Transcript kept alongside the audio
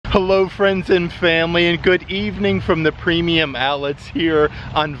Hello friends and family, and good evening from the premium outlets here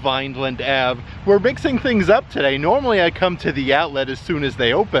on Vineland Ave. We're mixing things up today. Normally I come to the outlet as soon as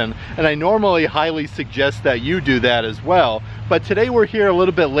they open, and I normally highly suggest that you do that as well. But today we're here a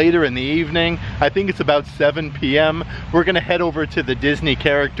little bit later in the evening. I think it's about 7 p.m. We're gonna head over to the Disney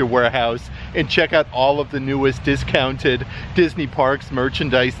Character Warehouse and check out all of the newest discounted Disney Parks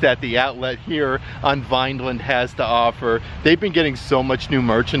merchandise that the outlet here on Vineland has to offer. They've been getting so much new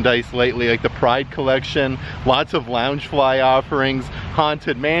merchandise lately, like the Pride collection, lots of Loungefly offerings,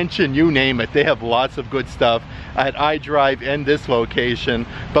 Haunted Mansion, you name it. They have lots of good stuff at iDrive and this location.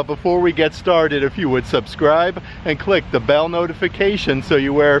 But before we get started, if you would subscribe and click the bell notification so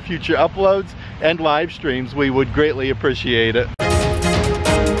you aware of future uploads and live streams, we would greatly appreciate it.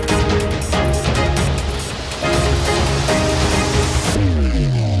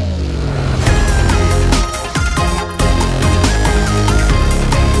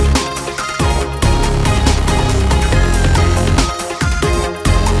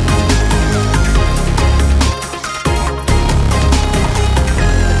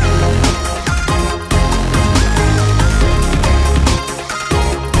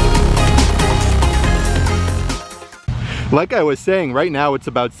 Like I was saying, right now it's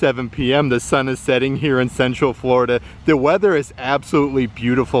about 7 p.m. The sun is setting here in Central Florida. The weather is absolutely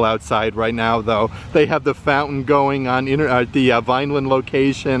beautiful outside right now though. They have the fountain going on at the Vineland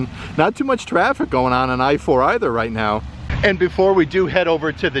location. Not too much traffic going on I-4 either right now. And before we do head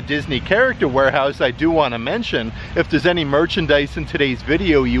over to the Disney Character Warehouse, I do want to mention, if there's any merchandise in today's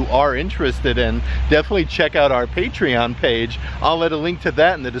video you are interested in, definitely check out our Patreon page. I'll add a link to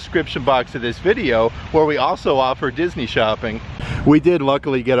that in the description box of this video, where we also offer Disney shopping. We did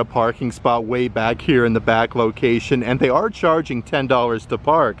luckily get a parking spot way back here in the back location, and they are charging $10 to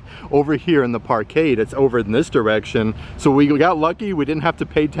park. Over here in the parkade, it's over in this direction, so we got lucky. We didn't have to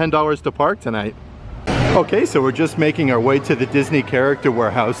pay $10 to park tonight. Okay, so we're just making our way to the Disney Character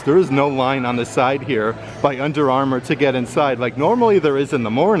Warehouse. There is no line on the side here by Under Armour to get inside like normally there is in the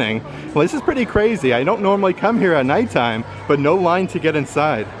morning. Well, this is pretty crazy. I don't normally come here at nighttime, but no line to get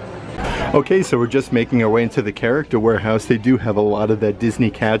inside. Okay, so we're just making our way into the Character Warehouse. They do have a lot of that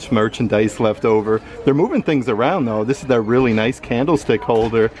Disney Catch merchandise left over. They're moving things around though. This is that really nice candlestick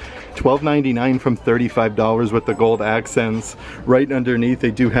holder. $12.99 from $35 with the gold accents. Right underneath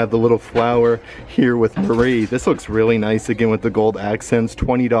they do have the little flower here with Marie. This looks really nice again with the gold accents.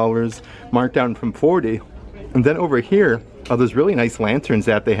 $20, marked down from $40. And then over here, oh, there's really nice lanterns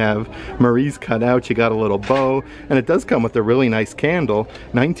that they have. Marie's cut out, you got a little bow, and it does come with a really nice candle.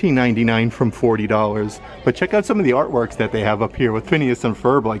 $19.99 from $40. But check out some of the artworks that they have up here with Phineas and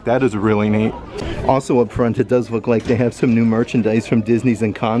Ferb. Like, that is really neat. Also up front, it does look like they have some new merchandise from Disney's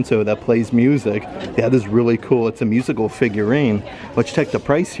Encanto that plays music. That is really cool. It's a musical figurine. Let's check the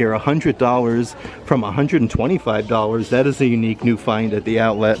price here. $100 from $125. That is a unique new find at the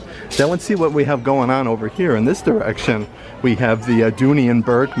outlet. Then let's see what we have going on over here in this direction. We have the Dooney and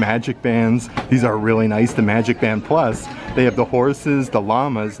Burke Magic Bands. These are really nice, the Magic Band Plus. They have the horses, the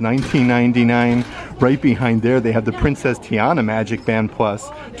llamas, $19.99. Right behind there, they have the Princess Tiana Magic Band Plus,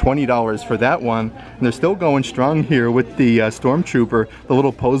 $20 for that one. And they're still going strong here with the Stormtrooper, the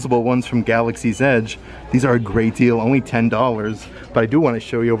little posable ones from Galaxy's Edge. These are a great deal, only $10. But I do want to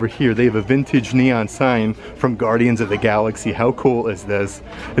show you over here, they have a vintage neon sign from Guardians of the Galaxy. How cool is this?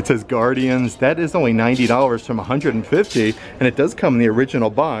 It says Guardians. That is only $90 from $150, and it does come in the original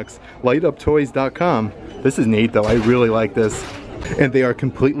box, lightuptoys.com. This is neat though, I really like this. And they are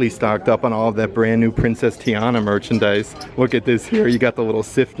completely stocked up on all of that brand new Princess Tiana merchandise. Look at this here. You got the little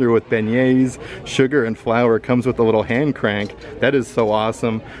sifter with beignets, sugar and flour. It comes with a little hand crank. That is so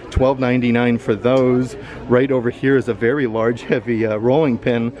awesome. $12.99 for those. Right over here is a very large, heavy rolling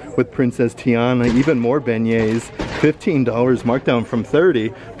pin with Princess Tiana. Even more beignets. $15, marked down from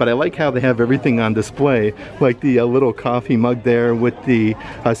 $30. But I like how they have everything on display. Like the little coffee mug there with the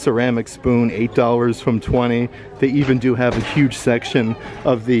ceramic spoon. $8 from $20. They even do have a huge section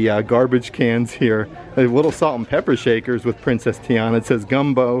of the garbage cans here. Little salt and pepper shakers with Princess Tiana. It says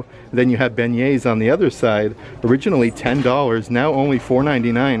gumbo. Then you have beignets on the other side. Originally $10, now only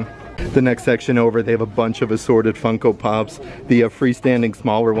 $4.99. The next section over, they have a bunch of assorted Funko Pops. The freestanding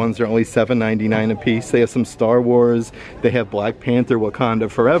smaller ones are only $7.99 a piece. They have some Star Wars. They have Black Panther, Wakanda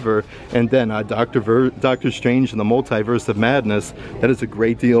Forever, and then Doctor Strange and the Multiverse of Madness. That is a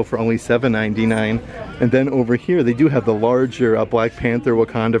great deal for only $7.99. And then over here, they do have the larger Black Panther,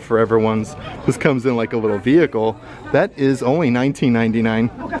 Wakanda Forever ones. This comes in like a little vehicle. That is only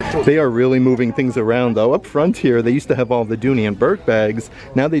 $19.99. They are really moving things around though. Up front here, they used to have all the Dooney and Burke bags.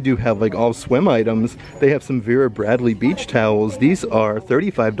 Now they do have like all swim items. They have some Vera Bradley beach towels. These are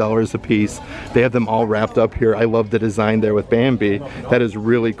 $35 a piece. They have them all wrapped up here. I love the design there with Bambi. That is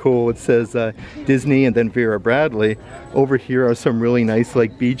really cool. It says Disney and then Vera Bradley. Over here are some really nice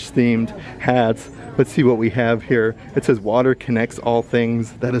like beach themed hats. Let's see what we have here. It says water connects all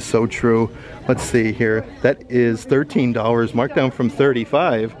things. That is so true. Let's see here. That is $13, marked down from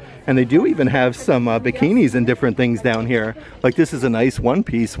 $35. And they do even have some bikinis and different things down here. Like this is a nice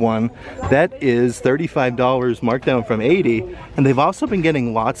one-piece one. That is $35, marked down from $80. And they've also been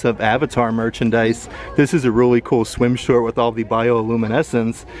getting lots of Avatar merchandise. This is a really cool swim short with all the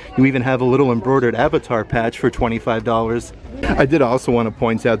bioluminescence. You even have a little embroidered Avatar patch for $25. I did also want to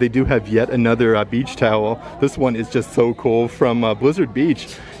point out they do have yet another beach towel. This one is just so cool from Blizzard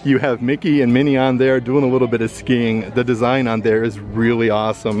Beach. You have Mickey and Minnie on there doing a little bit of skiing. The design on there is really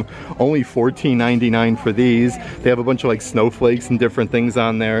awesome. Only $14.99 for these. They have a bunch of like snowflakes and different things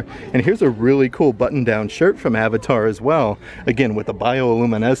on there. And here's a really cool button-down shirt from Avatar as well. Again, with the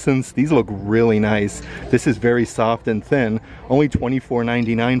bioluminescence, these look really nice. This is very soft and thin. Only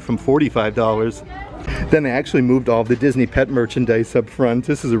 $24.99 from $45. Then they actually moved all the Disney pet merchandise up front.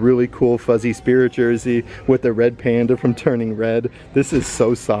 This is a really cool fuzzy Spirit jersey with the red panda from Turning Red. This is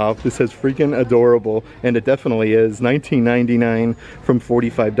so soft. This is freaking adorable, and it definitely is. $19.99 from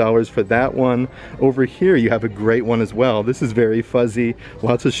 $45 for that one. Over here you have a great one as well. This is very fuzzy.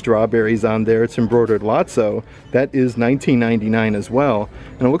 Lots of strawberries on there. It's embroidered Lotso. That is $19.99 as well.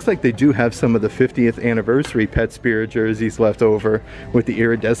 And it looks like they do have some of the 50th anniversary Pet Spirit jerseys left over with the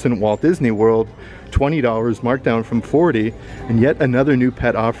iridescent Walt Disney World. $20 marked down from $40. And yet another new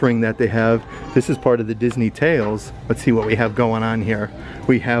pet offering that they have. This is part of the Disney Tales. Let's see what we have going on here.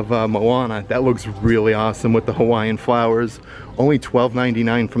 We have Moana. That looks really awesome with the Hawaiian flowers. Only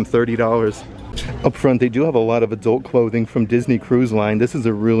 $12.99 from $30. Up front they do have a lot of adult clothing from Disney Cruise Line. This is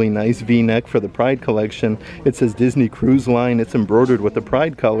a really nice V-neck for the Pride collection. It says Disney Cruise Line. It's embroidered with the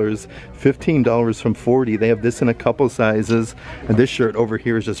Pride colors. $15 from $40. They have this in a couple sizes. And this shirt over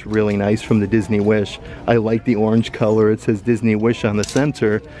here is just really nice from the Disney Wish. I like the orange color. It says Disney Wish on the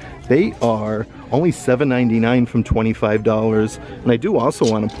center. They are only $7.99 from $25. And I do also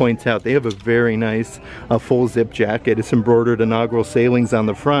want to point out they have a very nice full zip jacket. It's embroidered inaugural sailings on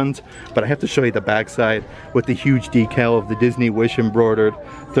the front, but I have to show you the back side with the huge decal of the Disney Wish embroidered.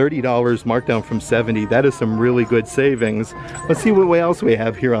 $30 marked down from $70. That is some really good savings. Let's see what else we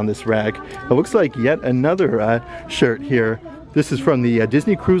have here on this rack. It looks like yet another shirt here. This is from the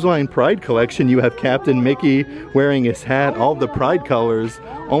Disney Cruise Line Pride collection. You have Captain Mickey wearing his hat, all the Pride colors,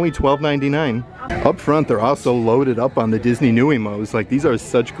 only $12.99. Up front, they're also loaded up on the Disney New Emos. Like, these are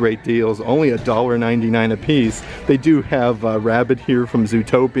such great deals, only $1.99 a piece. They do have Rabbit here from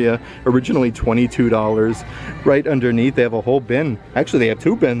Zootopia, originally $22. Right underneath, they have a whole bin. Actually, they have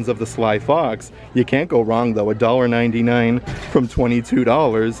two bins of the Sly Fox. You can't go wrong though, $1.99 from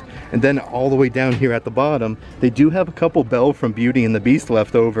 $22. And then all the way down here at the bottom, they do have a couple Belle from Beauty and the Beast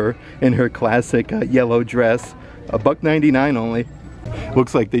left over in her classic yellow dress. $1.99 only.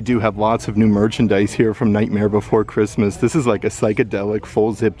 Looks like they do have lots of new merchandise here from Nightmare Before Christmas. This is like a psychedelic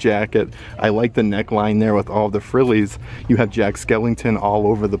full zip jacket. I like the neckline there with all the frillies. You have Jack Skellington all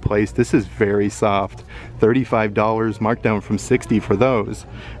over the place. This is very soft. $35 marked down from $60 for those.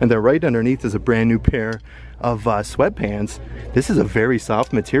 And then right underneath is a brand new pair of sweatpants. This is a very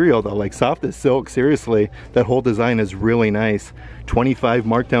soft material though, like soft as silk. Seriously, that whole design is really nice. $25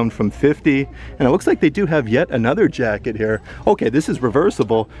 marked down from $50. And it looks like they do have yet another jacket here. Okay, this is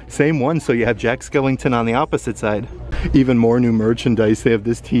reversible, same one, so you have Jack Skellington on the opposite side. Even more new merchandise. They have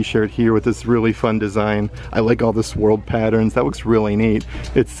this t-shirt here with this really fun design. I like all the swirled patterns. That looks really neat.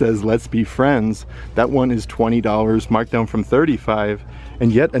 It says Let's Be Friends. That one is $20 marked down from $35.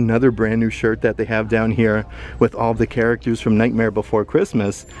 And yet another brand new shirt that they have down here with all the characters from Nightmare Before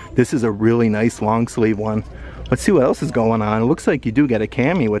Christmas. This is a really nice long sleeve one. Let's see what else is going on. It looks like you do get a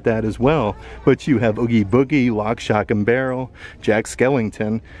cami with that as well. But you have Oogie Boogie, Lock, Shock, and Barrel, Jack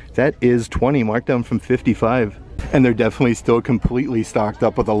Skellington. That is $20 marked down from $55. And they're definitely still completely stocked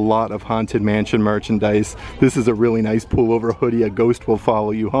up with a lot of Haunted Mansion merchandise. This is a really nice pullover hoodie, A Ghost Will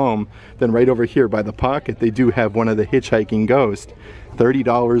Follow You Home. Then right over here by the pocket, they do have one of the Hitchhiking Ghost.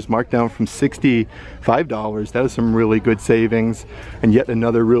 $30 marked down from $65. That is some really good savings. And yet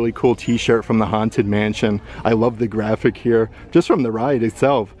another really cool t-shirt from the Haunted Mansion. I love the graphic here, just from the ride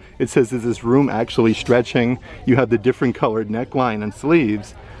itself. It says, is this room actually stretching? You have the different colored neckline and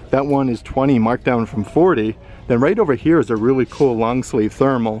sleeves. That one is $20 marked down from $40. Then right over here is a really cool long sleeve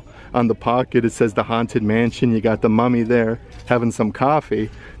thermal. On the pocket it says the Haunted Mansion. You got the mummy there having some coffee.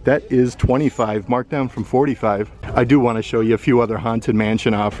 That is $25, marked down from $45. I do want to show you a few other Haunted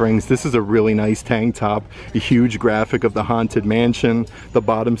Mansion offerings. This is a really nice tank top, a huge graphic of the Haunted Mansion. The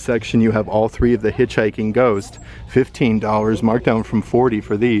bottom section, you have all three of the Hitchhiking Ghost. $15, marked down from $40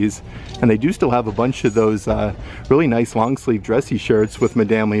 for these. And they do still have a bunch of those really nice long sleeve dressy shirts with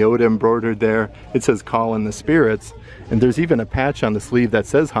Madame Leota embroidered there. It says Call in the Spirits. And there's even a patch on the sleeve that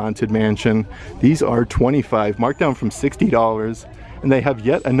says Haunted Mansion. These are $25, marked down from $60. And they have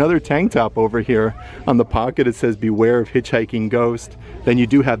yet another tank top over here. On the pocket it says Beware of Hitchhiking Ghost. Then you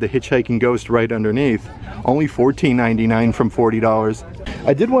do have the Hitchhiking Ghost right underneath. Only $14.99 from $40.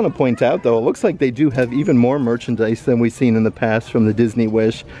 I did want to point out though, it looks like they do have even more merchandise than we've seen in the past from the Disney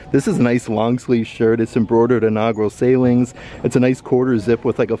Wish. This is a nice long sleeve shirt. It's embroidered inaugural sailings. It's a nice quarter zip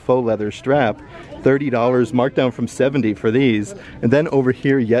with like a faux leather strap. $30, marked down from $70 for these. And then over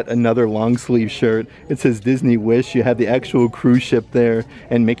here, yet another long sleeve shirt. It says Disney Wish. You have the actual cruise ship there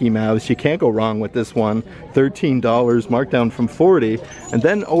and Mickey Mouse. You can't go wrong with this one. $13, marked down from $40. And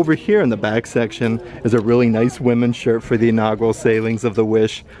then over here in the back section is a really nice women's shirt for the inaugural sailings of the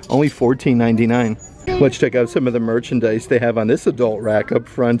Wish. Only $14.99. Let's check out some of the merchandise they have on this adult rack up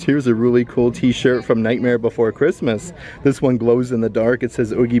front. Here's a really cool t-shirt from Nightmare Before Christmas. This one glows in the dark. It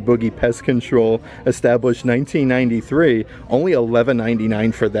says Oogie Boogie Pest Control, established 1993. Only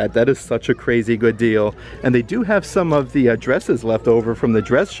 $11.99 for that. That is such a crazy good deal. And they do have some of the dresses left over from the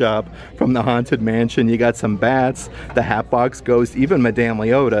dress shop from the Haunted Mansion. You got some bats, the Hatbox Ghost, even Madame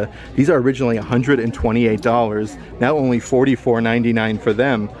Leota. These are originally $128. Now only $44.99 for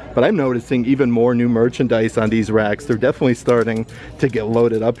them. But I'm noticing even more new merchandise on these racks. They're definitely starting to get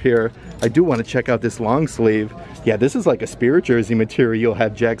loaded up here. I do want to check out this long sleeve. Yeah, this is like a Spirit jersey material. You'll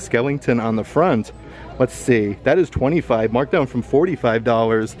have Jack Skellington on the front. Let's see, that is $25, marked down from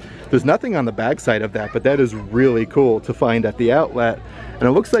 $45. There's nothing on the back side of that, but that is really cool to find at the outlet. And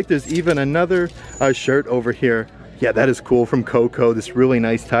it looks like there's even another shirt over here. Yeah, that is cool, from Coco, this really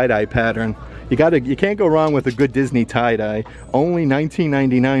nice tie-dye pattern. You can't go wrong with a good Disney tie-dye. Only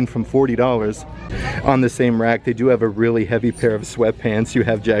 $19.99 from $40. On the same rack, they do have a really heavy pair of sweatpants. You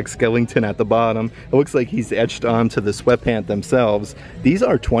have Jack Skellington at the bottom. It looks like he's etched onto the sweatpant themselves. These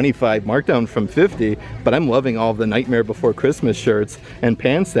are $25, marked down from $50, but I'm loving all of the Nightmare Before Christmas shirts and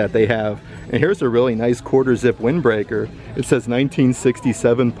pants that they have. And here's a really nice quarter zip windbreaker. It says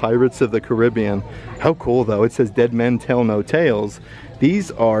 1967 Pirates of the Caribbean. How cool though, it says Dead Men Tell No Tales.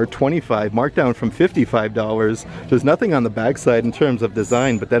 These are $25, marked down from $55. There's nothing on the backside in terms of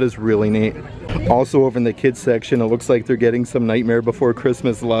design, but that is really neat. Also over in the kids section, it looks like they're getting some Nightmare Before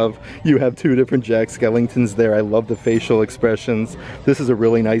Christmas love. You have two different Jack Skellingtons there. I love the facial expressions. This is a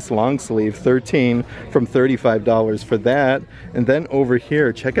really nice long sleeve, $13 from $35 for that. And then over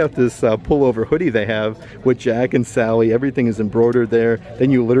here, check out this pullover hoodie they have with Jack and Sally. Everything is embroidered there. Then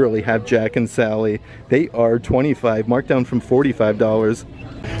you literally have Jack and Sally. They are $25, marked down from $45.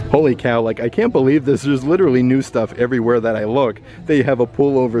 Holy cow, like I can't believe this. There's literally new stuff everywhere that I look. They have a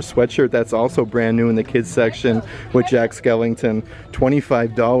pullover sweatshirt that's also brand new in the kids section with Jack Skellington.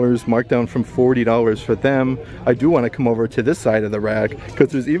 $25, marked down from $40 for them. I do want to come over to this side of the rack because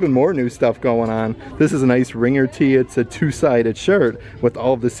there's even more new stuff going on. This is a nice ringer tee. It's a two-sided shirt with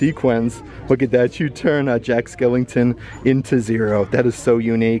all of the sequins. Look at that. You turn Jack Skellington into Zero. That is so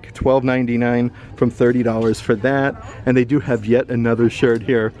unique. $12.99 from $30 for that. And they do have yet another shirt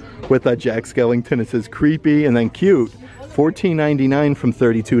here with Jack Skellington. It says Creepy and then Cute. $14.99 from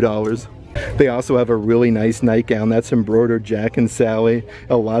 $32. They also have a really nice nightgown that's embroidered Jack and Sally.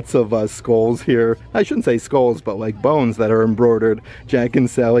 Lots of skulls here. I shouldn't say skulls, but like bones that are embroidered. Jack and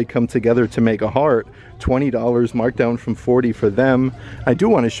Sally come together to make a heart. $20, marked down from $40 for them. I do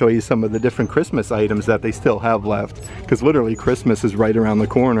want to show you some of the different Christmas items that they still have left, because literally Christmas is right around the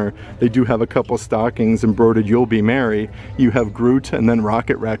corner. They do have a couple stockings embroidered You'll Be Merry. You have Groot and then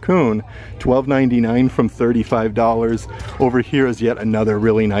Rocket Raccoon. $12.99 from $35. Over here is yet another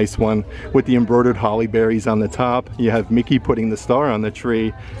really nice one with the embroidered holly berries on the top. You have Mickey putting the star on the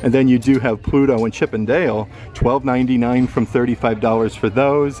tree, and then you do have Pluto and Chip and Dale. $12.99 from $35 for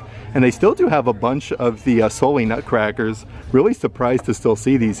those. And they still do have a bunch of the Soli nutcrackers. Really surprised to still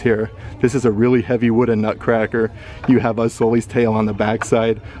see these here. This is a really heavy wooden nutcracker. You have Soli's tail on the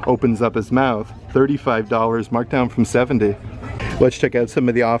backside, opens up his mouth. $35, marked down from $70. Let's check out some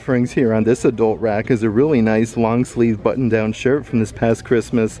of the offerings here on this adult rack. Is a really nice long sleeve button down shirt from this past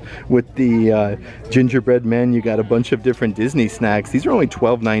Christmas with the gingerbread men. You got a bunch of different Disney snacks. These are only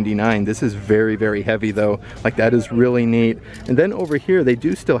 $12.99. This is very, very heavy though. Like, that is really neat. And then over here they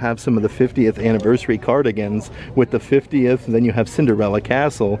do still have some of the 50th anniversary cardigans with the 50th, and then you have Cinderella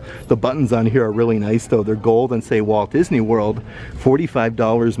Castle. The buttons on here are really nice though. They're gold and say Walt Disney World.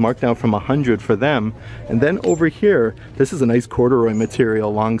 $45 marked down from $100 for them. And then over here, this is a nice corduroy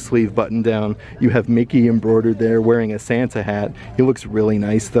material long sleeve button down. You have Mickey embroidered there wearing a Santa hat. He looks really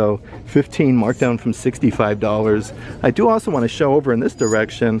nice though. $15 marked down from $65. I do also want to show over in this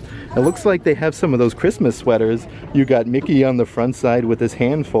direction. It looks like they have some of those Christmas sweaters. You got Mickey on the front side with his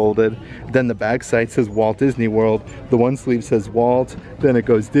hand folded. Then the back side says Walt Disney World. The one sleeve says Walt. Then it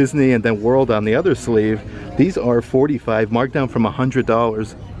goes Disney and then World on the other sleeve. These are $45 marked down from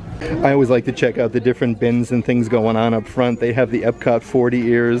 $100. I always like to check out the different bins and things going on up front. They have the Epcot 40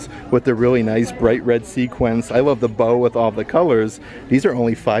 ears with the really nice bright red sequins. I love the bow with all the colors. These are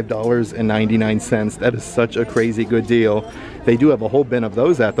only $5.99. That is such a crazy good deal. They do have a whole bin of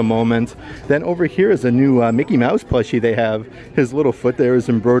those at the moment. Then over here is a new Mickey Mouse plushie they have. His little foot there is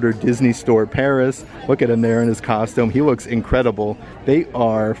embroidered Disney Store Paris. Look at him there in his costume. He looks incredible. They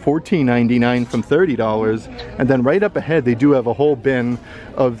are $14.99 from $30. And then right up ahead they do have a whole bin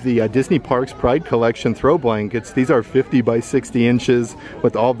of the Disney Parks Pride Collection throw blankets. These are 50 by 60 inches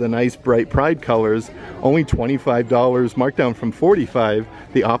with all the nice bright Pride colors. Only $25 marked down from $45.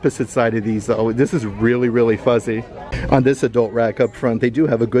 The opposite side of these though, this is really, really fuzzy. On this adult rack up front, they do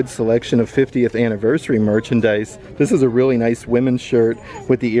have a good selection of 50th anniversary merchandise. This is a really nice women's shirt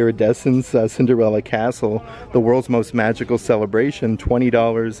with the iridescence Cinderella Castle, the world's most magical celebration,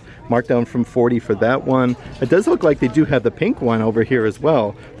 $20, marked down from $40 for that one. It does look like they do have the pink one over here as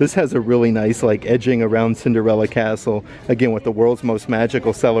well. This has a really nice like edging around Cinderella Castle, again with the world's most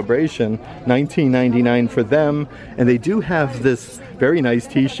magical celebration, $19.99 for them. And they do have this very nice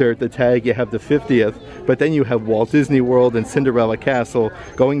t-shirt, the tag, you have the 50th, but then you have Walt Disney World and Cinderella Castle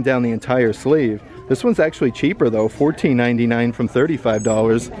going down the entire sleeve. This one's actually cheaper though, $14.99 from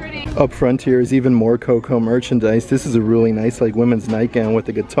 $35. Up front here is even more Coco merchandise. This is a really nice like women's nightgown with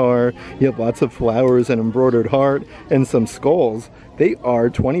the guitar. You have lots of flowers and embroidered heart and some skulls. They are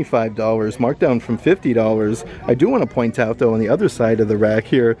 $25, marked down from $50. I do want to point out though on the other side of the rack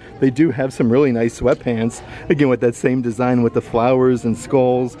here, they do have some really nice sweatpants. Again with that same design with the flowers and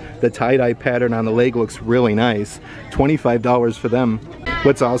skulls. The tie-dye pattern on the leg looks really nice. $25 for them.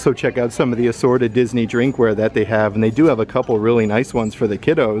 Let's also check out some of the assorted Disney drinkware that they have, and they do have a couple really nice ones for the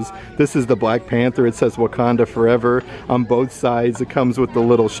kiddos. This is the Black Panther. It says Wakanda Forever on both sides. It comes with the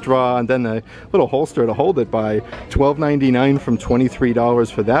little straw and then a little holster to hold it by. $12.99 from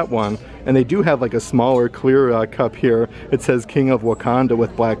 $23 for that one. And they do have like a smaller clear cup here. It says King of Wakanda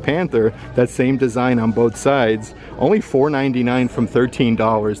with Black Panther. That same design on both sides. Only $4.99 from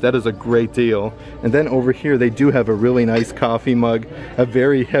 $13. That is a great deal. And then over here they do have a really nice coffee mug, a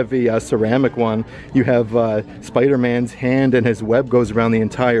very heavy ceramic one. You have Spider-Man's hand and his web goes around the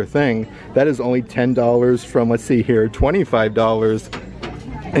entire thing. That is only $10 from, let's see here, $25.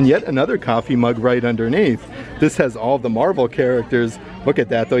 And yet another coffee mug right underneath. This has all the Marvel characters. Look at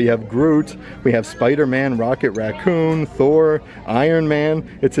that though, you have Groot, we have Spider-Man, Rocket Raccoon, Thor, Iron Man.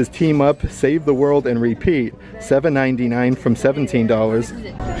 It says team up, save the world, and repeat. $7.99 from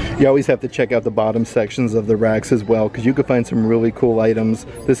 $17. You always have to check out the bottom sections of the racks as well because you can find some really cool items.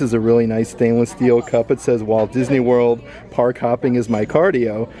 This is a really nice stainless steel cup. It says Walt Disney World, park hopping is my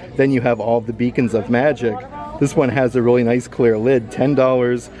cardio. Then you have all the beacons of magic. This one has a really nice clear lid,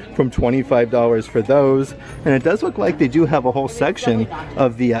 $10 from $25 for those. And it does look like they do have a whole section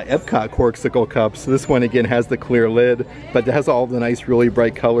of the Epcot Corksicle cups. This one again has the clear lid, but it has all the nice really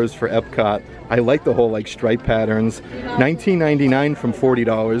bright colors for Epcot. I like the whole like stripe patterns. $19.99 from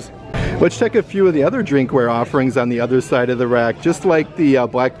 $40. Let's check a few of the other drinkware offerings on the other side of the rack. Just like the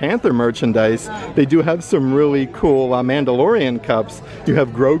Black Panther merchandise, they do have some really cool Mandalorian cups. You have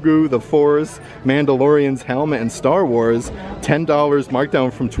Grogu, the Force, Mandalorian's helmet, and Star Wars. $10 marked down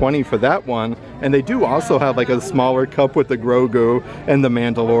from $20 for that one. And they do also have like a smaller cup with the Grogu and the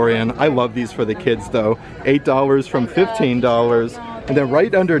Mandalorian. I love these for the kids though. $8 from $15. And then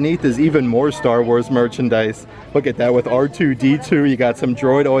right underneath is even more Star Wars merchandise. Look at that with R2-D2. You got some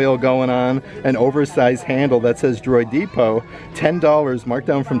droid oil going on, an oversized handle that says Droid Depot. $10 marked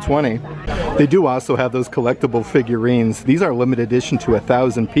down from $20. They do also have those collectible figurines. These are limited edition to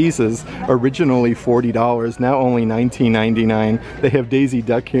 1,000 pieces, originally $40, now only $19.99. They have Daisy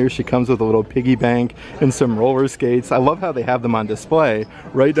Duck here. She comes with a little piggy bank and some roller skates. I love how they have them on display.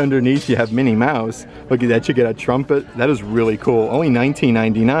 Right underneath you have Minnie Mouse. Look at that, you get a trumpet. That is really cool. Only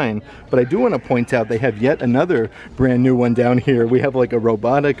 $19.99. But I do want to point out they have yet another brand new one down here. We have like a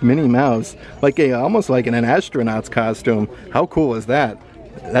robotic Minnie Mouse, like almost like in an astronaut's costume. How cool is that?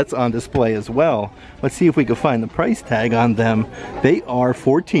 That's on display as well. Let's see if we can find the price tag on them. They are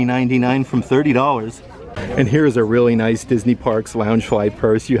 $14.99 from $30. And here's a really nice Disney Parks Loungefly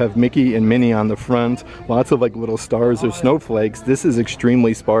purse. You have Mickey and Minnie on the front, lots of like little stars or snowflakes. This is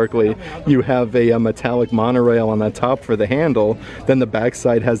extremely sparkly. You have a metallic monorail on the top for the handle. Then the back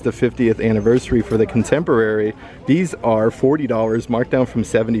side has the 50th anniversary for the contemporary. These are $40, marked down from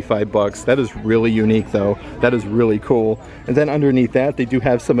 75 bucks. That is really unique though. That is really cool. And then underneath that, they do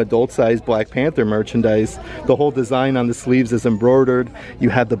have some adult-sized Black Panther merchandise. The whole design on the sleeves is embroidered. You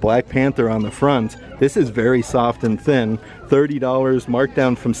have the Black Panther on the front. This is very soft and thin. $30, marked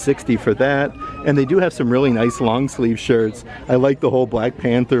down from $60 for that. And they do have some really nice long sleeve shirts. I like the whole Black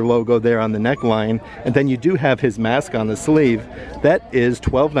Panther logo there on the neckline. And then you do have his mask on the sleeve. That is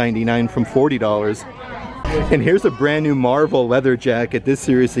 $12.99 from $40. And here's a brand new Marvel leather jacket. This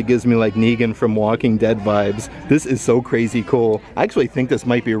seriously gives me like Negan from Walking Dead vibes. This is so crazy cool. I actually think this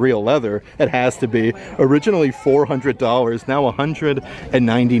might be real leather. It has to be. Originally $400, now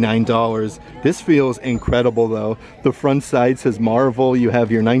 $199. This feels incredible though. The front side says Marvel. You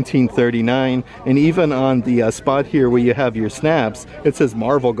have your 1939, and even on the spot here where you have your snaps, it says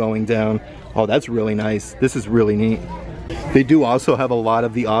Marvel going down. Oh, that's really nice. This is really neat. They do also have a lot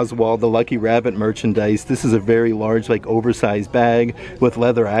of the Oswald the Lucky Rabbit merchandise. This is a very large, like oversized bag with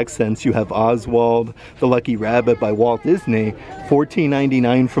leather accents. You have Oswald the Lucky Rabbit by Walt Disney,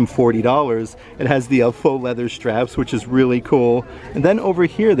 $14.99 from $40. It has the faux leather straps, which is really cool. And then over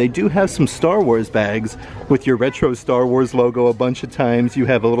here, they do have some Star Wars bags with your retro Star Wars logo a bunch of times. You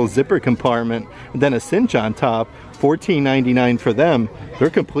have a little zipper compartment and then a cinch on top. $14.99 for them.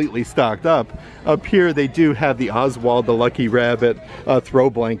 They're completely stocked up. Up here they do have the Oswald the Lucky Rabbit throw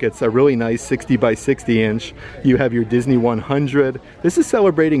blankets, a really nice 60 by 60 inch. You have your Disney 100. This is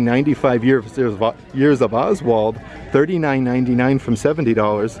celebrating 95 years of Oswald. $39.99 from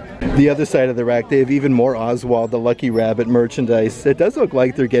 $70. The other side of the rack, they have even more Oswald the Lucky Rabbit merchandise. It does look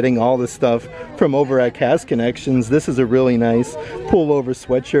like they're getting all the stuff from over at Cast Connections. This is a really nice pullover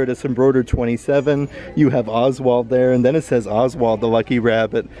sweatshirt. It's embroidered 27. You have Oswald there, and then it says Oswald the Lucky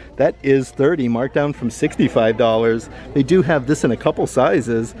Rabbit. That is $30, marked down from $65. They do have this in a couple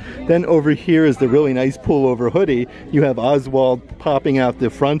sizes. Then over here is the really nice pullover hoodie. You have Oswald popping out the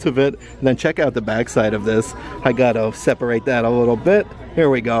front of it, and then check out the back side of this. I gotta separate that a little bit.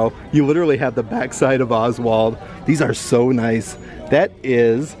 Here we go. You literally have the back side of Oswald. These are so nice. That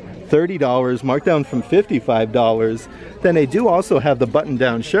is $30, marked down from $55. Then they do also have the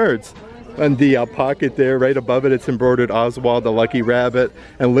button-down shirts. And the pocket there, right above it, it's embroidered Oswald the Lucky Rabbit,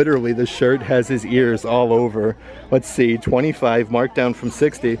 and literally the shirt has his ears all over. Let's see, $25, marked down from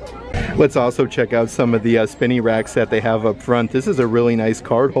 $60. Let's also check out some of the spinny racks that they have up front. This is a really nice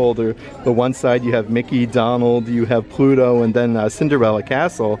card holder. The one side you have Mickey, Donald, you have Pluto, and then Cinderella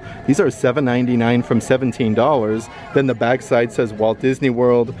Castle. These are $7.99 from $17. Then the back side says Walt Disney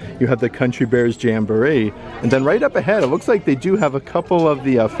World. You have the Country Bears Jamboree. And then right up ahead, it looks like they do have a couple of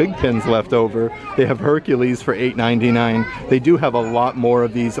the fig pins left over. They have Hercules for $8.99. They do have a lot more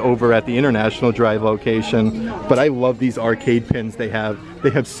of these over at the International Drive location, but I love these arcade pins they have. They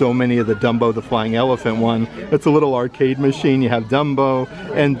have so many of the Dumbo the Flying Elephant one. It's a little arcade machine. You have Dumbo,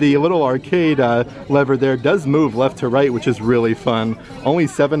 and the little arcade lever there does move left to right, which is really fun. Only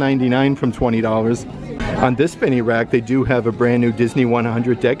 $7.99 from $20. On this spinny rack, they do have a brand new Disney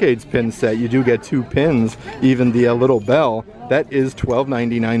 100 Decades pin set. You do get 2 pins, even the little bell. That is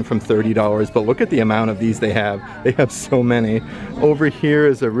 $12.99 from $30, but look at the amount of these they have. They have so many. Over here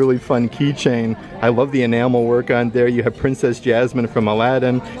is a really fun keychain. I love the enamel work on there. You have Princess Jasmine from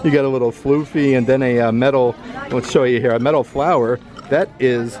Aladdin. You got a little floofy, and then a metal, let's show you here, a metal flower. That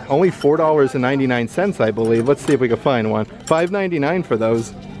is only $4.99, I believe. Let's see if we can find one. $5.99 for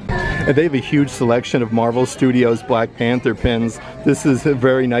those. And they have a huge selection of Marvel Studios Black Panther pins. This is a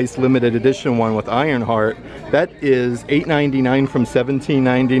very nice limited edition one with Ironheart. That is $8.99 from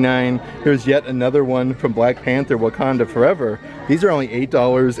 $17.99. Here's yet another one from Black Panther Wakanda Forever. These are only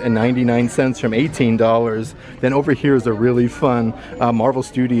 $8.99 from $18. Then over here is a really fun Marvel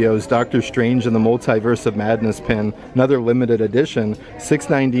Studios Doctor Strange and the Multiverse of Madness pin. Another limited edition,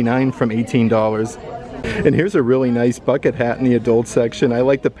 $6.99 from $18. And here's a really nice bucket hat in the adult section. I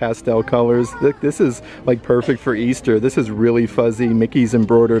like the pastel colors. This is like perfect for Easter. This is really fuzzy. Mickey's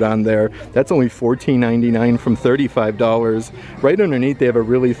embroidered on there. That's only $14.99 from $35. Right underneath they have a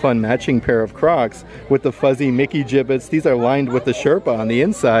really fun matching pair of Crocs with the fuzzy Mickey gibbets. These are lined with the Sherpa on the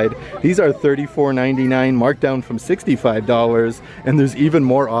inside. These are $34.99, marked down from $65. And there's even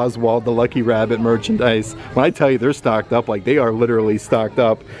more Oswald the Lucky Rabbit merchandise. When I tell you they're stocked up, like they are literally stocked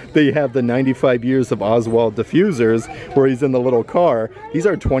up. They have the 95 years of Oswald diffusers where he's in the little car. These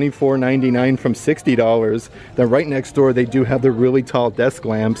are $24.99 from $60. Then right next door they do have the really tall desk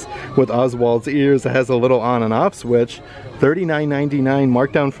lamps with Oswald's ears. It has a little on and off switch. $39.99,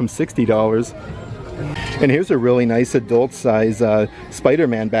 marked down from $60. And here's a really nice adult size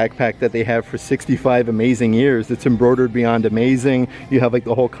Spider-Man backpack that they have for 65 amazing years. It's embroidered beyond amazing. You have like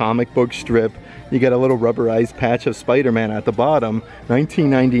the whole comic book strip. You get a little rubberized patch of Spider-Man at the bottom.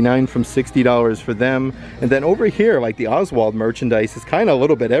 $19.99 from $60 for them. And then over here, like the Oswald merchandise is kind of a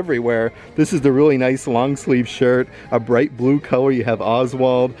little bit everywhere. This is the really nice long sleeve shirt, a bright blue color. You have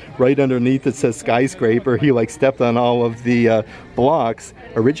Oswald. Right underneath it says Skyscraper. He like stepped on all of the blocks.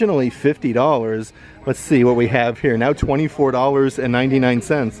 Originally $50. Let's see what we have here. Now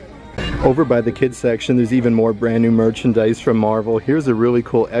 $24.99. Over by the kids section, there's even more brand new merchandise from Marvel. Here's a really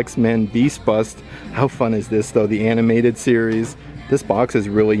cool X-Men Beast Bust. How fun is this though, the animated series? This box is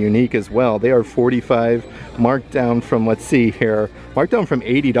really unique as well. They are $45, marked down from, let's see here, marked down from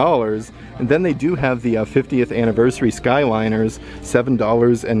 $80. And then they do have the 50th anniversary Skyliners,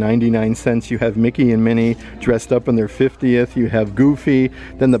 $7.99. You have Mickey and Minnie dressed up in their 50th. You have Goofy.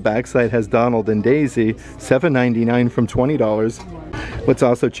 Then the backside has Donald and Daisy, $7.99 from $20. Let's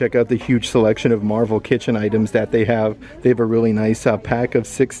also check out the huge selection of Marvel kitchen items that they have. They have a really nice pack of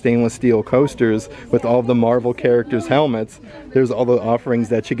 6 stainless steel coasters with all of the Marvel characters' helmets. There's all the offerings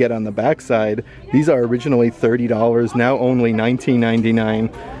that you get on the backside. These are originally $30, now only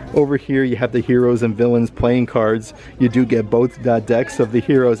 $19.99. Over here you have the Heroes and Villains playing cards. You do get both decks of the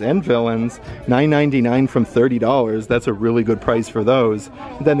heroes and villains. $9.99 from $30. That's a really good price for those.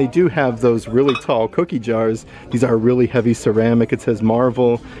 And then they do have those really tall cookie jars. These are really heavy ceramic. It says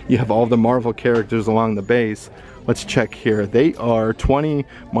Marvel. You have all the Marvel characters along the base. Let's check here. They are $20,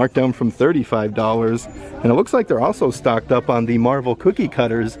 marked down from $35. And it looks like they're also stocked up on the Marvel cookie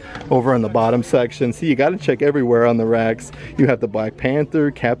cutters over on the bottom section. See, you got to check everywhere on the racks. You have the Black Panther,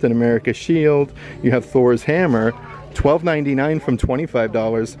 Captain America shield. You have Thor's hammer. $12.99 from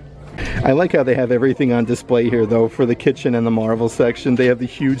 $25. I like how they have everything on display here though. For the kitchen and the Marvel section, they have the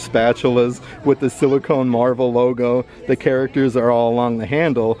huge spatulas with the silicone Marvel logo. The characters are all along the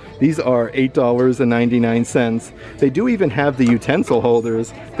handle. These are $8.99. They do even have the utensil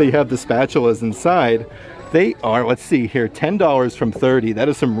holders. They have the spatulas inside. They are, let's see here, $10 from $30. That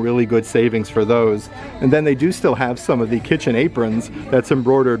is some really good savings for those. And then they do still have some of the kitchen aprons that's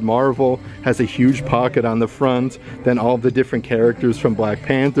embroidered Marvel, has a huge pocket on the front. Then all the different characters from Black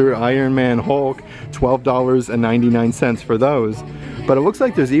Panther, Iron Man, Hulk, $12.99 for those. But it looks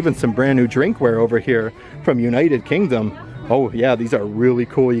like there's even some brand new drinkware over here from United Kingdom. Oh yeah, these are really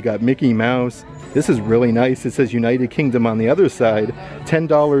cool. You got Mickey Mouse. This is really nice. It says United Kingdom on the other side.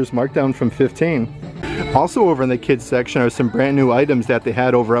 $10, marked down from $15. Also over in the kids section are some brand new items that they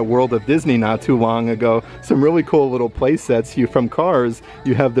had over at World of Disney not too long ago. Some really cool little play sets. From Cars,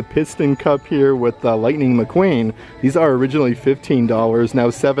 you have the Piston Cup here with Lightning McQueen. These are originally $15, now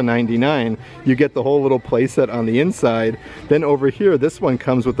 $7.99. You get the whole little play set on the inside. Then over here, this one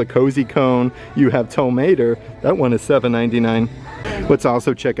comes with the Cozy Cone. You have Tomater. That one is $7.99. Let's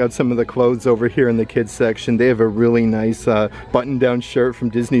also check out some of the clothes over here in the kids section. They have a really nice button-down shirt from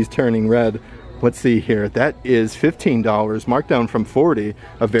Disney's Turning Red. Let's see here, that is $15, marked down from $40,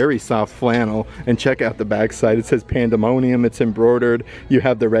 a very soft flannel. And check out the back side. It says Pandemonium, it's embroidered. You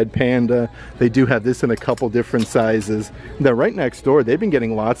have the red panda. They do have this in a couple different sizes. Now right next door, they've been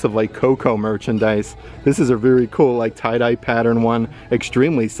getting lots of like Coco merchandise. This is a very cool like tie-dye pattern one,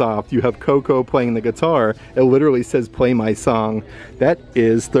 extremely soft. You have Coco playing the guitar. It literally says Play My Song. That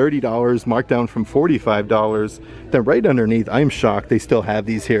is $30, marked down from $45. Then right underneath, I'm shocked they still have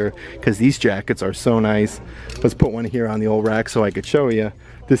these here because these jackets are so nice. Let's put one here on the old rack so I could show you.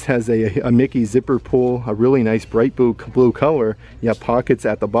 This has a Mickey zipper pull, a really nice bright blue color. You have pockets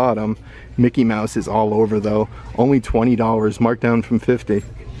at the bottom. Mickey Mouse is all over though. Only $20, marked down from $50.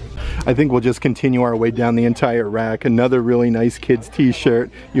 I think we'll just continue our way down the entire rack. Another really nice kids t-shirt.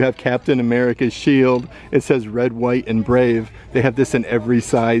 You have Captain America's shield. It says Red, White, and Brave. They have this in every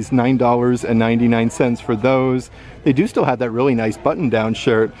size. $9.99 for those. They do still have that really nice button-down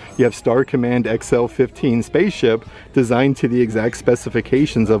shirt. You have Star Command XL-15 spaceship designed to the exact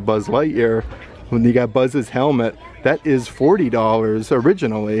specifications of Buzz Lightyear. When you got Buzz's helmet, that is $40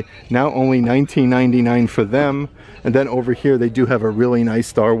 originally, now only $19.99 for them. And then over here they do have a really nice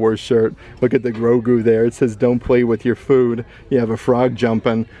Star Wars shirt. Look at the Grogu there. It says don't play with your food. You have a frog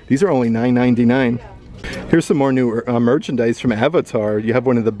jumping. These are only $9.99. Here's some more new merchandise from Avatar. You have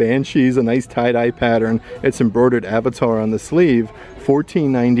one of the Banshees, a nice tie-dye pattern. It's embroidered Avatar on the sleeve.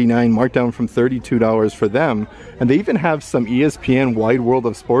 $14.99, marked down from $32 for them. And they even have some ESPN Wide World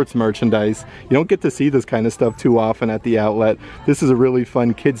of Sports merchandise. You don't get to see this kind of stuff too often at the outlet. This is a really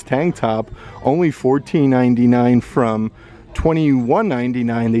fun kids tank top. Only $14.99 from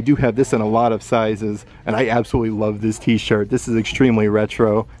 $21.99. They do have this in a lot of sizes, and I absolutely love this t-shirt. This is extremely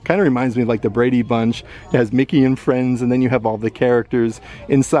retro. Kind of reminds me of like the Brady Bunch. It has Mickey and Friends, and then you have all the characters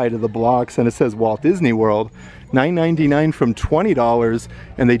inside of the blocks, and it says Walt Disney World. $9.99 from $20,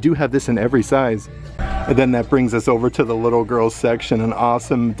 and they do have this in every size. And then that brings us over to the little girls section. An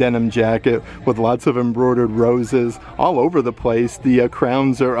awesome denim jacket with lots of embroidered roses all over the place. The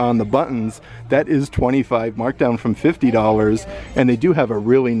crowns are on the buttons. That is $25, marked down from $50. And they do have a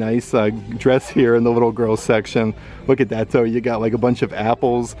really nice dress here in the little girls section. Look at that though, you got like a bunch of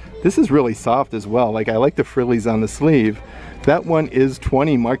apples. This is really soft as well. Like, I like the frillies on the sleeve. That one is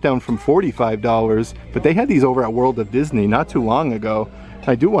 $20, marked down from $45, but they had these over at World of Disney not too long ago.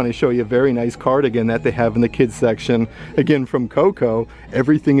 I do want to show you a very nice cardigan that they have in the kids section. Again, from Coco.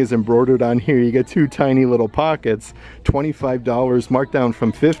 Everything is embroidered on here. You get two tiny little pockets. $25, marked down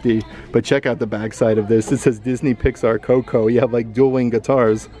from $50. But check out the back side of this. It says Disney Pixar Coco. You have like dueling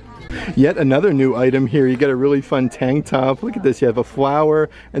guitars. Yet another new item here. You get a really fun tank top. Look at this. You have a flower,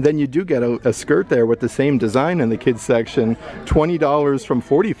 and then you do get a skirt there with the same design in the kids section. $20 from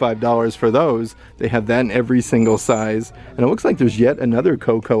 $45 for those. They have that in every single size. And it looks like there's yet another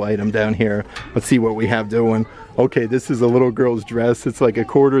Coco item down here. Let's see what we have doing. Okay, this is a little girl's dress. It's like a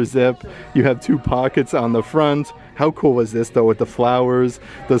quarter zip. You have two pockets on the front. How cool is this though, with the flowers,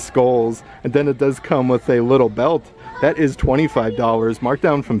 the skulls, and then it does come with a little belt. That is $25, marked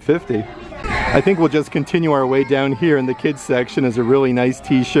down from $50. I think we'll just continue our way down here in the kids section. Is a really nice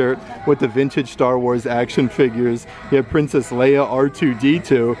t-shirt with the vintage Star Wars action figures. You have Princess Leia,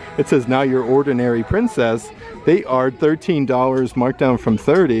 R2-D2. It says Not Your Ordinary Princess. They are $13, marked down from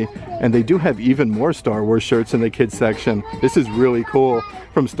 $30. And they do have even more Star Wars shirts in the kids section. This is really cool.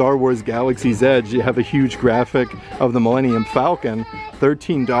 From Star Wars Galaxy's Edge, you have a huge graphic of the Millennium Falcon.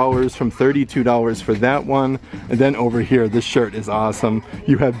 $13 from $32 for that one. And then over here, this shirt is awesome.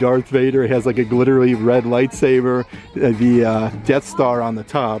 You have Darth Vader. He has like a glittery red lightsaber, the Death Star on the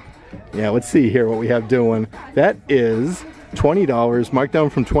top. Yeah, let's see here what we have doing. That is $20, marked down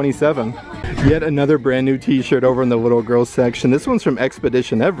from $27. Yet another brand new t-shirt over in the little girls section. This one's from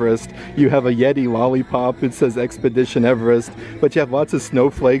Expedition Everest. You have a Yeti lollipop. It says Expedition Everest, but you have lots of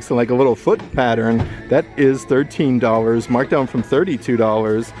snowflakes and like a little foot pattern. That is $13, marked down from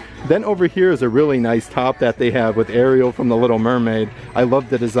 $32. Then over here is a really nice top that they have with Ariel from The Little Mermaid. I love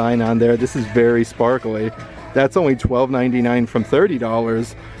the design on there. This is very sparkly. That's only $12.99 from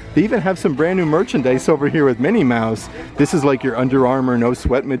 $30. They even have some brand new merchandise over here with Minnie Mouse. This is like your Under Armour no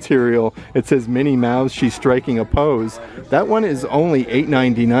sweat material. It says Minnie Mouse, she's striking a pose. That one is only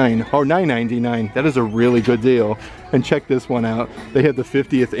 $8.99 or $9.99. That is a really good deal. And check this one out. They have the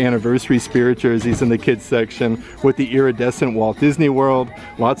 50th anniversary spirit jerseys in the kids section with the iridescent Walt Disney World.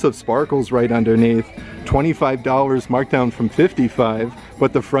 Lots of sparkles right underneath. $25, marked down from $55.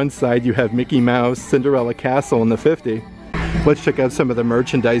 But the front side you have Mickey Mouse, Cinderella Castle in the $50. Let's check out some of the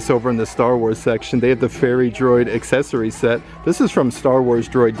merchandise over in the Star Wars section. They have the Fairy Droid accessory set. This is from Star Wars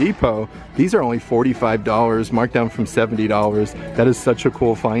Droid Depot. These are only $45, marked down from $70. That is such a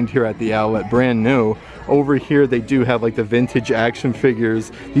cool find here at the outlet, brand new. Over here they do have like the vintage action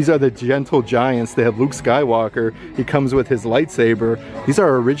figures. These are the Gentle Giants. They have Luke Skywalker. He comes with his lightsaber. These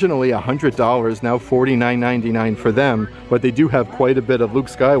are originally $100, now $49.99 for them, but they do have quite a bit of Luke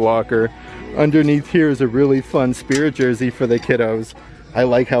Skywalker. Underneath here is a really fun spirit jersey for the kiddos. I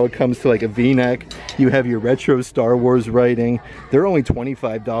like how it comes to like a V-neck. You have your retro Star Wars writing. They're only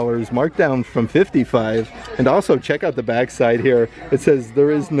 $25, marked down from $55. And also check out the back side here. It says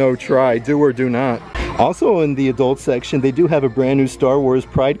there is no try, do or do not. Also in the adult section, they do have a brand new Star Wars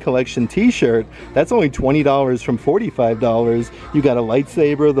Pride Collection t-shirt. That's only $20 from $45. You got a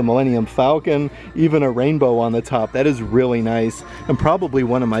lightsaber, the Millennium Falcon, even a rainbow on the top. That is really nice, and probably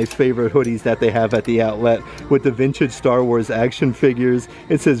one of my favorite hoodies that they have at the outlet with the vintage Star Wars action figures.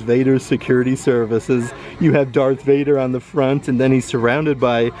 It says Vader's Security Services. You have Darth Vader on the front, and then he's surrounded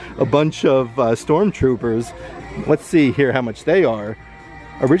by a bunch of stormtroopers. Let's see here how much they are.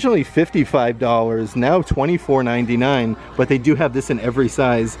 Originally $55, now $24.99, but they do have this in every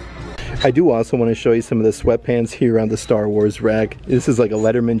size. I do also want to show you some of the sweatpants here on the Star Wars rack. This is like a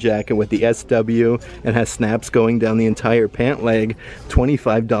Letterman jacket with the SW and has snaps going down the entire pant leg.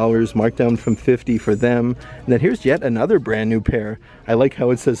 $25, marked down from $50 for them. And then here's yet another brand new pair. I like how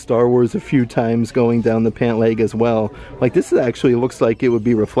it says Star Wars a few times going down the pant leg as well. Like this actually looks like it would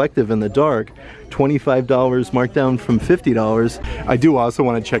be reflective in the dark. $25, marked down from $50. I do also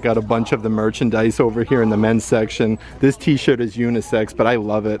want to check out a bunch of the merchandise over here in the men's section. This t-shirt is unisex, but I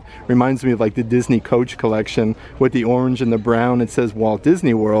love it. Reminds me of like the Disney Coach collection with the orange and the brown. It says Walt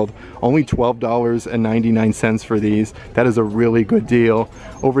Disney World. Only $12.99 for these. That is a really good deal.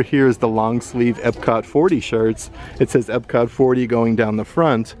 Over here is the long sleeve Epcot 40 shirts. It says Epcot 40 going down the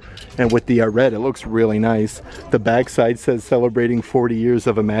front, and with the red, it looks really nice. The back side says celebrating 40 years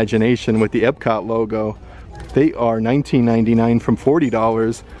of imagination with the Epcot logo. They are $19.99 from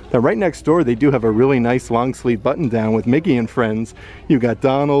 $40. Now right next door they do have a really nice long sleeve button down with Mickey and Friends. You got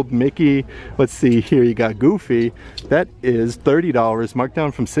Donald, Mickey, let's see here, you got Goofy. That is $30, marked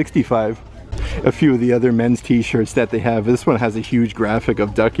down from $65. A few of the other men's t-shirts that they have. This one has a huge graphic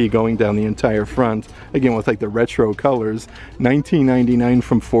of Ducky going down the entire front. Again with like the retro colors. $19.99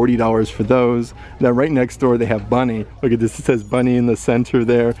 from $40 for those. Now right next door they have Bunny. Look at this, it says Bunny in the center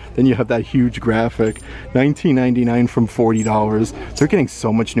there. Then you have that huge graphic. $19.99 from $40. They're getting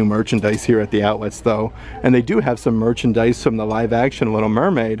so much new merchandise here at the outlets though. And they do have some merchandise from the live action Little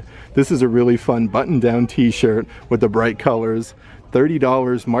Mermaid. This is a really fun button down t-shirt with the bright colors.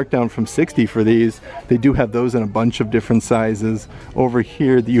 $30, marked down from $60 for these. They do have those in a bunch of different sizes. Over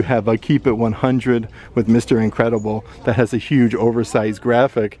here you have a Keep It 100 with Mr. Incredible that has a huge oversized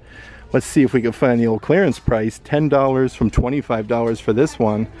graphic. Let's see if we can find the old clearance price. $10 from $25 for this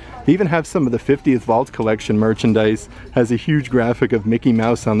one. They even have some of the 50th Vault Collection merchandise. Has a huge graphic of Mickey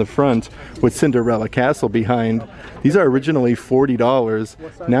Mouse on the front with Cinderella Castle behind. These are originally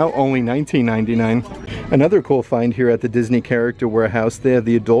 $40, now only $19.99. Another cool find here at the Disney Character Warehouse, they have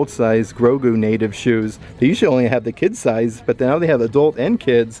the adult size Grogu native shoes. They usually only have the kid size, but now they have adult and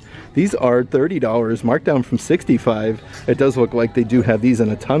kids. These are $30, marked down from $65. It does look like they do have these in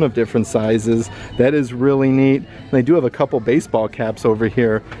a ton of different sizes. That is really neat. And they do have a couple baseball caps over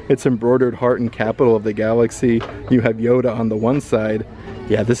here. It's embroidered heart and capital of the galaxy. You have Yoda on the one side.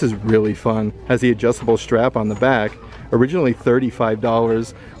 Yeah, this is really fun. Has the adjustable strap on the back. Originally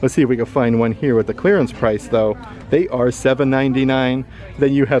 $35. Let's see if we can find one here with the clearance price though. They are $7.99.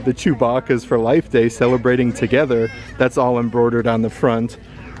 Then you have the Chewbacca's for Life Day celebrating together. That's all embroidered on the front.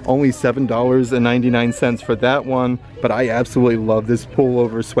 Only $7.99 for that one, but I absolutely love this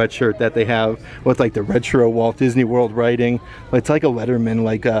pullover sweatshirt that they have with like the retro Walt Disney World writing. It's like a Letterman,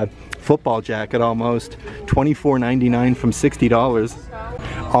 like a football jacket almost. $24.99 from $60.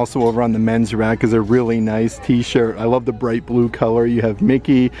 Also over on the men's rack is a really nice t-shirt. I love the bright blue color. You have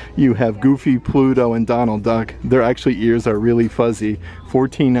Mickey, you have Goofy, Pluto, and Donald Duck. Their actually ears are really fuzzy.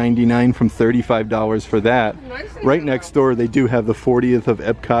 $14.99 from $35 for that. Right next door they do have the 40th of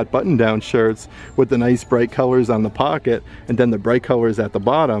Epcot button-down shirts with the nice bright colors on the pocket and then the bright colors at the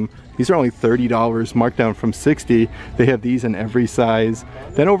bottom. These are only $30, marked down from $60. They have these in every size.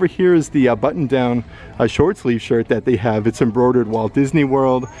 Then over here is the button-down short sleeve shirt that they have. It's embroidered Walt Disney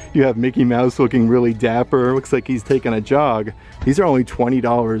World. You have Mickey Mouse looking really dapper. Looks like he's taking a jog. These are only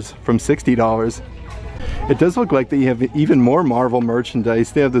 $20 from $60. It does look like they have even more Marvel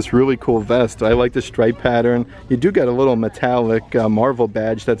merchandise. They have this really cool vest. I like the stripe pattern. You do get a little metallic Marvel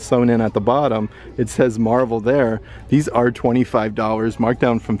badge that's sewn in at the bottom. It says Marvel there. These are $25, marked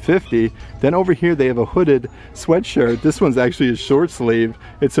down from $50. Then over here they have a hooded sweatshirt. This one's actually a short sleeve.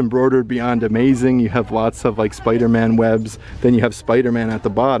 It's embroidered beyond amazing. You have lots of like Spider-Man webs. Then you have Spider-Man at the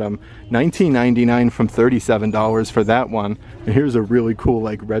bottom. $19.99 from $37 for that one. And here's a really cool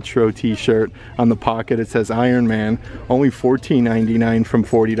like retro t-shirt. On the pocket it says Iron Man. Only $14.99 from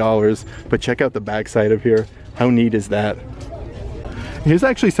 $40. But check out the backside of here. How neat is that? Here's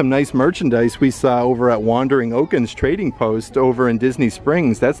actually some nice merchandise we saw over at Wandering Oaken's Trading Post over in Disney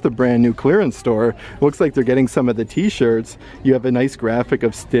Springs. That's the brand new clearance store. Looks like they're getting some of the t-shirts. You have a nice graphic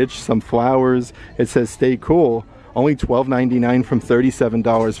of Stitch, some flowers. It says Stay Cool. Only $12.99 from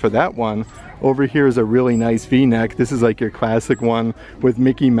 $37 for that one. Over here is a really nice V-neck. This is like your classic one with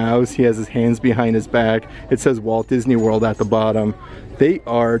Mickey Mouse. He has his hands behind his back. It says Walt Disney World at the bottom. They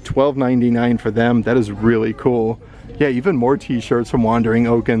are $12.99 for them. That is really cool. Yeah, even more t-shirts from Wandering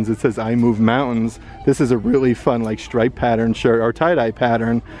Oakens. It says I Move Mountains. This is a really fun like stripe pattern shirt or tie-dye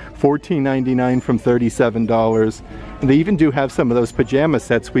pattern. $14.99 from $37. And they even do have some of those pajama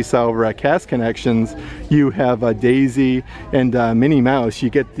sets we saw over at Cast Connections. You have Daisy and Minnie Mouse.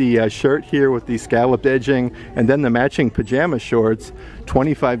 You get the shirt here with the scalloped edging and then the matching pajama shorts.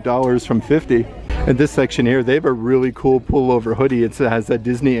 $25 from $50. In this section here, they have a really cool pullover hoodie. It has a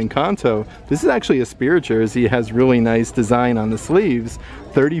Disney Encanto. This is actually a Spirit jersey. It has really nice design on the sleeves.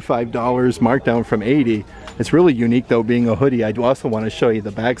 $35 marked down from $80. It's really unique though, being a hoodie. I do also want to show you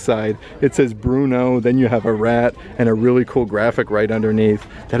the back side. It says Bruno, then you have a rat and a really cool graphic right underneath.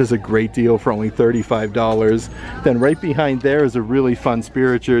 That is a great deal for only $35. Then right behind there is a really fun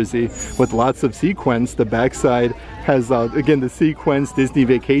Spirit jersey with lots of sequins. The back side has again the sequins Disney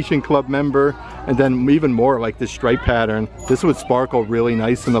Vacation Club member, and then even more like this stripe pattern. This would sparkle really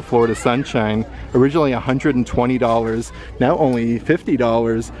nice in the Florida sunshine. Originally $120, now only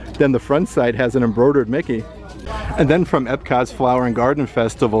 $50. Then the front side has an embroidered Mickey. And then from Epcot's Flower and Garden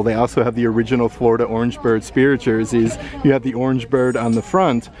Festival, they also have the original Florida Orange Bird Spirit jerseys. You have the orange bird on the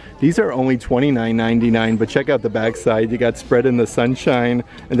front. These are only $29.99, but check out the back side. You got Spread in the Sunshine,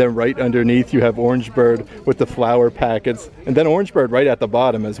 and then right underneath you have Orange Bird with the flower packets, and then Orange Bird right at the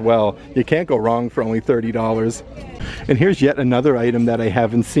bottom as well. You can't go wrong for only $30. And here's yet another item that I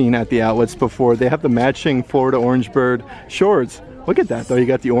haven't seen at the outlets before. They have the matching Florida Orange Bird shorts. Look at that though, you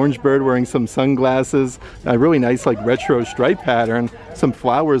got the orange bird wearing some sunglasses, a really nice like retro stripe pattern, some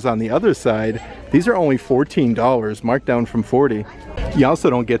flowers on the other side. These are only $14, marked down from $40. You also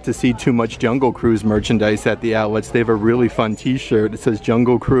don't get to see too much Jungle Cruise merchandise at the outlets. They have a really fun t-shirt. It says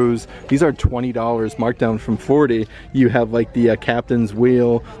Jungle Cruise. These are $20, marked down from $40. You have like the captain's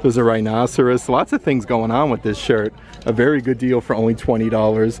wheel. There's a rhinoceros. Lots of things going on with this shirt. A very good deal for only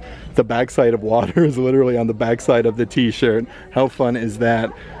 $20. The backside of water is literally on the backside of the t-shirt. How fun is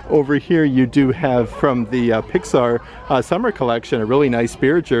that? Over here you do have from the Pixar summer collection a really nice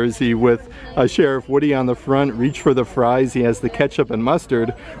Spirit jersey with Sheriff Woody on the front. Reach for the fries. He has the ketchup and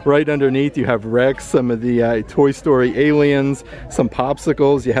mustard. Right underneath you have Rex, some of the Toy Story aliens, some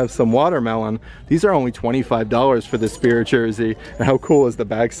popsicles. You have some watermelon. These are only $25 for the Spirit jersey. And how cool is the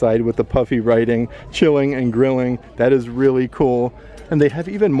backside with the puffy writing, chilling and grilling. That is really cool. And they have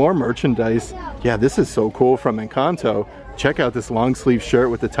even more merchandise. Yeah, this is so cool from Encanto. Check out this long sleeve shirt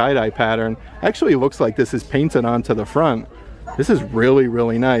with the tie-dye pattern. Actually looks like this is painted onto the front. This is really,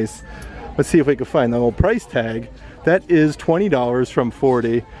 really nice. Let's see if we can find the little price tag. That is $20 from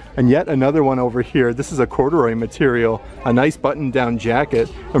 $40. And yet another one over here. This is a corduroy material, a nice button-down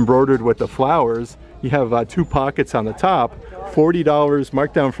jacket embroidered with the flowers. You have 2 pockets on the top. $40,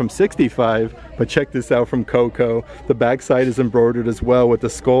 marked down from $65. But check this out from Coco. The backside is embroidered as well with the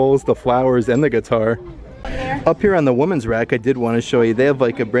skulls, the flowers, and the guitar. Up here on the women's rack, I did want to show you, they have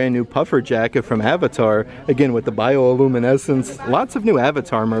like a brand new puffer jacket from Avatar, again with the bioluminescence. Lots of new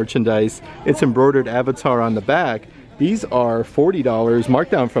Avatar merchandise. It's embroidered Avatar on the back. These are $40,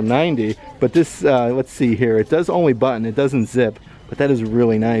 marked down from $90. But this, let's see here, it does only button, it doesn't zip, but that is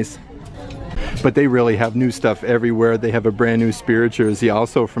really nice. But they really have new stuff everywhere. They have a brand new Spirit jersey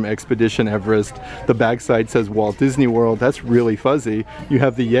also from Expedition Everest. The backside says Walt Disney World. That's really fuzzy. You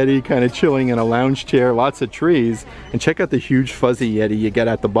have the Yeti kind of chilling in a lounge chair, lots of trees. And check out the huge fuzzy Yeti you get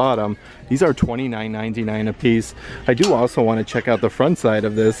at the bottom. These are $29.99 a piece. I do also want to check out the front side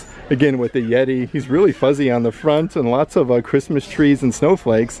of this. Again with the Yeti, he's really fuzzy on the front and lots of Christmas trees and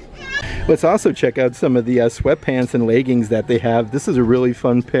snowflakes. Let's also check out some of the sweatpants and leggings that they have. This is a really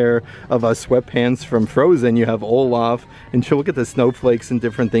fun pair of sweatpants from Frozen. You have Olaf, and look at the snowflakes and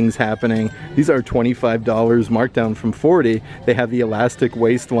different things happening. These are $25, marked down from $40. They have the elastic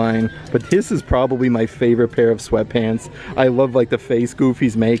waistline, but this is probably my favorite pair of sweatpants. I love like the face goof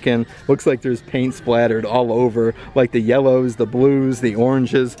he's making. Looks like there's paint splattered all over, like the yellows, the blues, the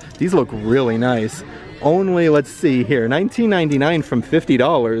oranges. These look really nice. Only, let's see here, $19.99 from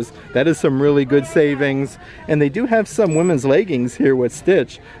 $50. That is some really good savings. And they do have some women's leggings here with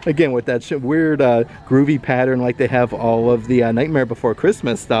Stitch. Again, with that weird groovy pattern like they have all of the Nightmare Before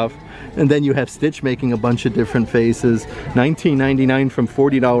Christmas stuff. And then you have Stitch making a bunch of different faces. $19.99 from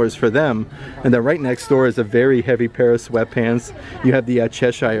 $40 for them. And then right next door is a very heavy pair of sweatpants. You have the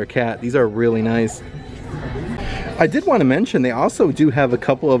Cheshire Cat. These are really nice. I did want to mention they also do have a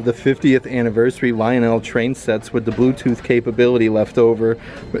couple of the 50th anniversary Lionel train sets with the Bluetooth capability left over.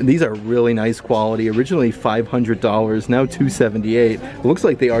 These are really nice quality. Originally $500, now $278. It looks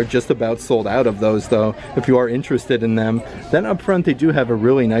like they are just about sold out of those though, if you are interested in them. Then up front they do have a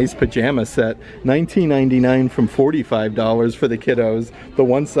really nice pajama set, $19.99 from $45 for the kiddos. The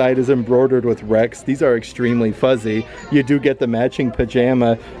one side is embroidered with Rex. These are extremely fuzzy. You do get the matching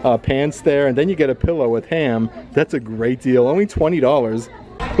pajama pants there, and then you get a pillow with ham. That's a great deal, only $20.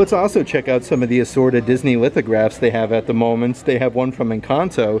 Let's also check out some of the assorted Disney lithographs they have at the moment. They have one from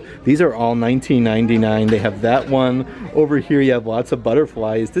Encanto. These are all $19.99. They have that one. Over here you have lots of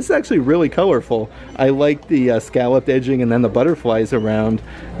butterflies. This is actually really colorful. I like the scalloped edging and then the butterflies around.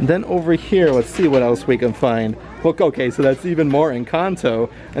 And then over here, let's see what else we can find. Look, okay, so that's even more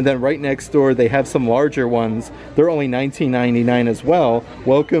Encanto. And then right next door, they have some larger ones. They're only $19.99 as well.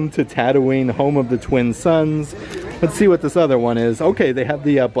 Welcome to Tatooine, home of the twin suns. Let's see what this other one is. Okay, they have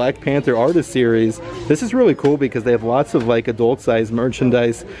the Black Panther Artist Series. This is really cool because they have lots of like adult-sized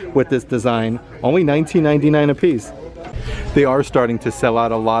merchandise with this design. Only $19.99 a piece. They are starting to sell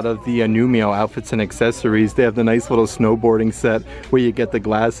out a lot of the Numio outfits and accessories. They have the nice little snowboarding set where you get the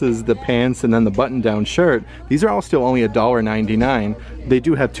glasses, the pants, and then the button-down shirt. These are all still only $1.99. They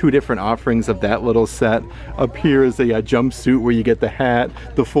do have two different offerings of that little set. Up here is a jumpsuit where you get the hat,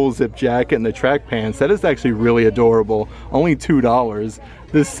 the full zip jacket, and the track pants. That is actually really adorable. Only $2.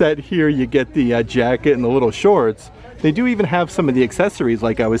 This set here, you get the jacket and the little shorts. They do even have some of the accessories,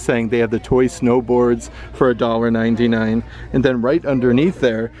 like I was saying. They have the toy snowboards for $1.99. And then right underneath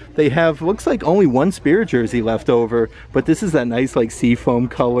there, they have, looks like only one Spirit jersey left over, but this is that nice like seafoam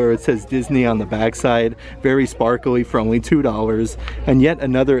color. It says Disney on the backside, very sparkly for only $2. And yet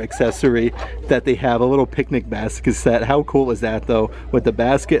another accessory that they have, a little picnic basket set. How cool is that though, with the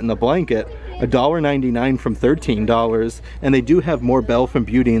basket and the blanket? $1.99 from $13. And they do have more Belle from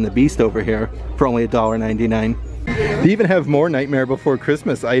Beauty and the Beast over here for only $1.99. They even have more Nightmare Before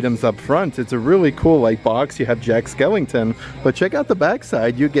Christmas items up front. It's a really cool like box. You have Jack Skellington, but check out the back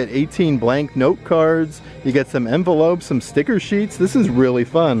side. You get 18 blank note cards. You get some envelopes, some sticker sheets. This is really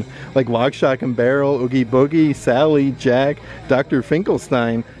fun. Like Lock, Shock and Barrel, Oogie Boogie, Sally, Jack, Dr.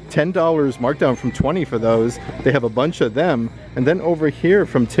 Finkelstein. $10 markdown from $20 for those. They have a bunch of them. And then over here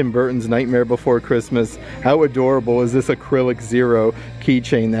from Tim Burton's Nightmare Before Christmas, how adorable is this acrylic Zero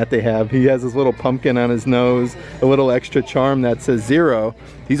keychain that they have? He has his little pumpkin on his nose, a little extra charm that says Zero.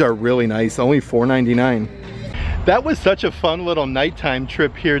 These are really nice, only $4.99. That was such a fun little nighttime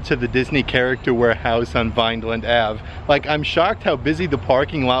trip here to the Disney Character Warehouse on Vineland Ave. Like, I'm shocked how busy the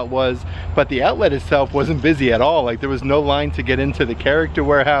parking lot was, but the outlet itself wasn't busy at all. Like, there was no line to get into the Character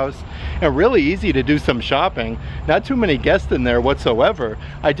Warehouse, and really easy to do some shopping. Not too many guests in there whatsoever.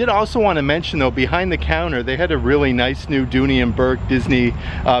 I did also want to mention though, behind the counter, they had a really nice new Dooney and Burke Disney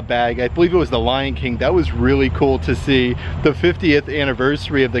bag. I believe it was the Lion King. That was really cool to see. The 50th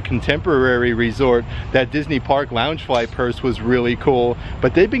anniversary of the Contemporary Resort, that Disney Park Loungefly purse was really cool.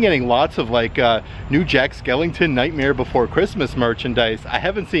 But they've been getting lots of like new Jack Skellington Nightmare Before Christmas merchandise. I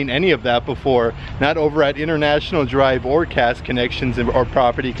haven't seen any of that before, not over at International Drive or Cast Connections or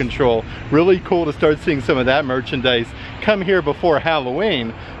Property Control. Really cool to start seeing some of that merchandise come here before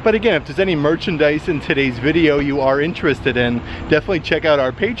Halloween. But again, if there's any merchandise in today's video you are interested in, definitely check out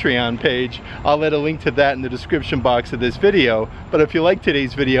our Patreon page. I'll add a link to that in the description box of this video. But if you like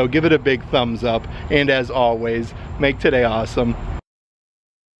today's video, give it a big thumbs up, and as always, make today awesome.